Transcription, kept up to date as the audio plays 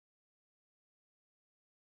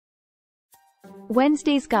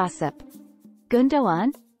Wednesday's gossip.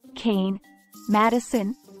 Gundogan, Kane,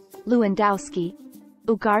 Maddison, Lewandowski,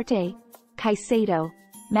 Ugarte, Caicedo,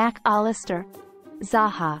 Allister,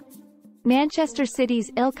 Zaha. Manchester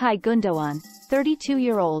City's Ilkay Gundogan,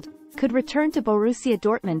 32-year-old, could return to Borussia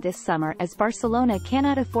Dortmund this summer as Barcelona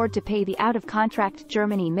cannot afford to pay the out-of-contract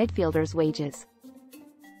Germany midfielder's wages.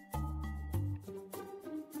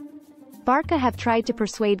 Barca have tried to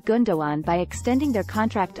persuade Gundogan by extending their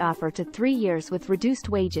contract offer to 3 years with reduced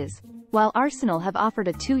wages, while Arsenal have offered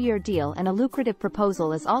a 2-year deal, and a lucrative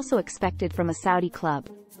proposal is also expected from a Saudi club.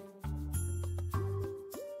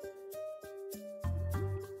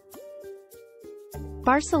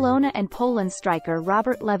 Barcelona and Poland striker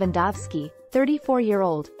Robert Lewandowski,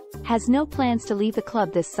 34-year-old, has no plans to leave the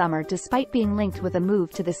club this summer despite being linked with a move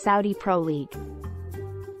to the Saudi Pro League.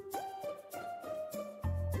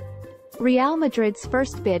 Real Madrid's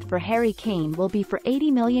first bid for Harry Kane will be for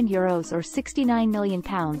 €80 million or £69 million,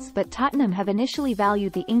 but Tottenham have initially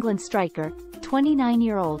valued the England striker,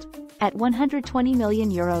 29-year-old, at €120 million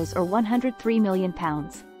or £103 million.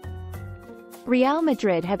 Real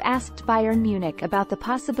Madrid have asked Bayern Munich about the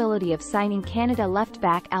possibility of signing Canada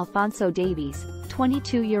left-back Alphonso Davies,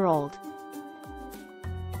 22-year-old.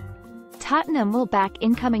 Tottenham will back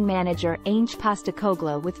incoming manager Ange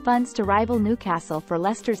Postecoglou with funds to rival Newcastle for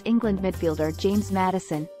Leicester's England midfielder James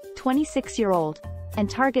Maddison, 26-year-old, and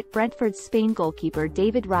target Brentford's Spain goalkeeper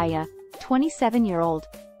David Raya, 27-year-old,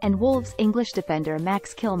 and Wolves' English defender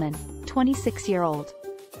Max Kilman, 26-year-old.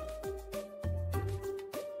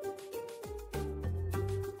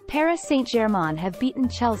 Paris Saint-Germain have beaten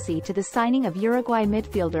Chelsea to the signing of Uruguay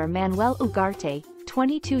midfielder Manuel Ugarte,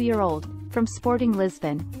 22-year-old, from Sporting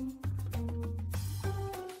Lisbon.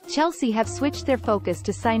 Chelsea have switched their focus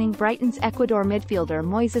to signing Brighton's Ecuador midfielder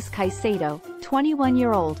Moises Caicedo,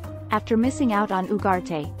 21-year-old, after missing out on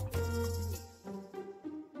Ugarte.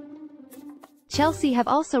 Chelsea have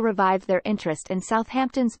also revived their interest in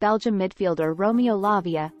Southampton's Belgium midfielder Romeo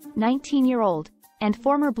Lavia, 19-year-old, and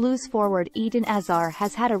former Blues forward Eden Hazard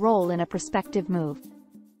has had a role in a prospective move.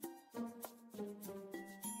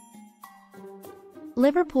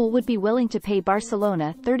 Liverpool would be willing to pay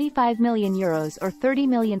Barcelona €35 million or £30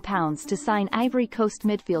 million to sign Ivory Coast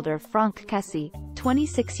midfielder Franck Kessie,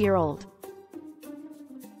 26-year-old.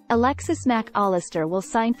 Alexis Mac Allister will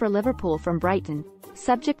sign for Liverpool from Brighton,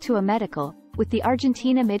 subject to a medical, with the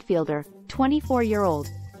Argentina midfielder, 24-year-old,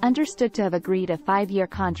 understood to have agreed a 5-year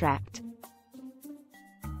contract.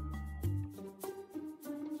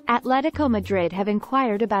 Atletico Madrid have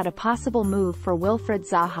inquired about a possible move for Wilfried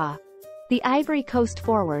Zaha. The Ivory Coast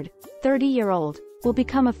forward, 30-year-old, will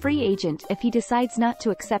become a free agent if he decides not to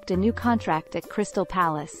accept a new contract at Crystal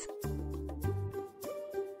Palace.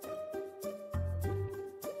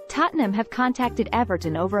 Tottenham have contacted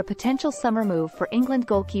Everton over a potential summer move for England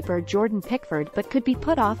goalkeeper Jordan Pickford, but could be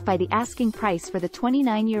put off by the asking price for the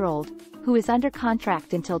 29-year-old, who is under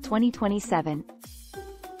contract until 2027.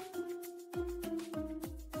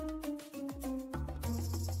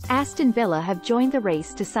 Aston Villa have joined the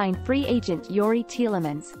race to sign free agent Youri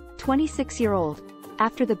Tielemans, 26-year-old,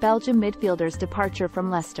 after the Belgian midfielder's departure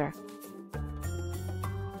from Leicester.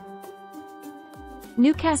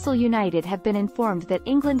 Newcastle United have been informed that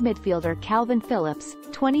England midfielder Calvin Phillips,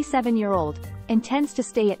 27-year-old, intends to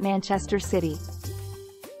stay at Manchester City.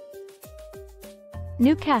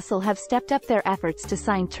 Newcastle have stepped up their efforts to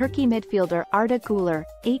sign Turkey midfielder Arda Güler,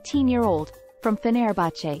 18-year-old, from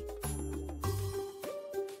Fenerbahce.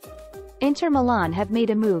 Inter Milan have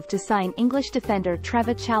made a move to sign English defender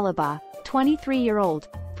Trevoh Chalobah, 23-year-old,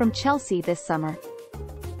 from Chelsea this summer.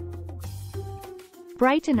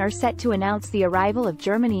 Brighton are set to announce the arrival of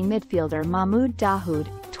Germany midfielder Mahmoud Dahoud,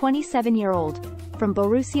 27-year-old, from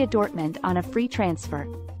Borussia Dortmund on a free transfer.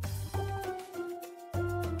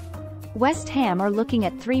 West Ham are looking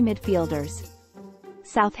at 3 midfielders.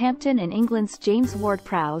 Southampton and England's James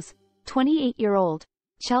Ward-Prowse, 28-year-old,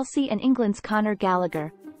 Chelsea and England's Conor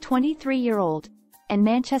Gallagher, 23-year-old, and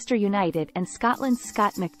Manchester United and Scotland's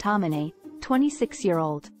Scott McTominay,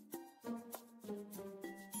 26-year-old.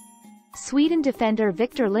 Sweden defender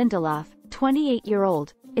Victor Lindelof,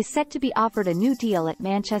 28-year-old, is set to be offered a new deal at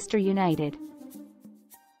Manchester United.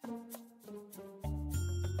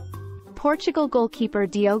 Portugal goalkeeper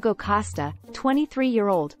Diogo Costa,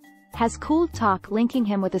 23-year-old, has cooled talk linking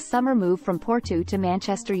him with a summer move from Porto to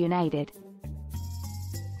Manchester United.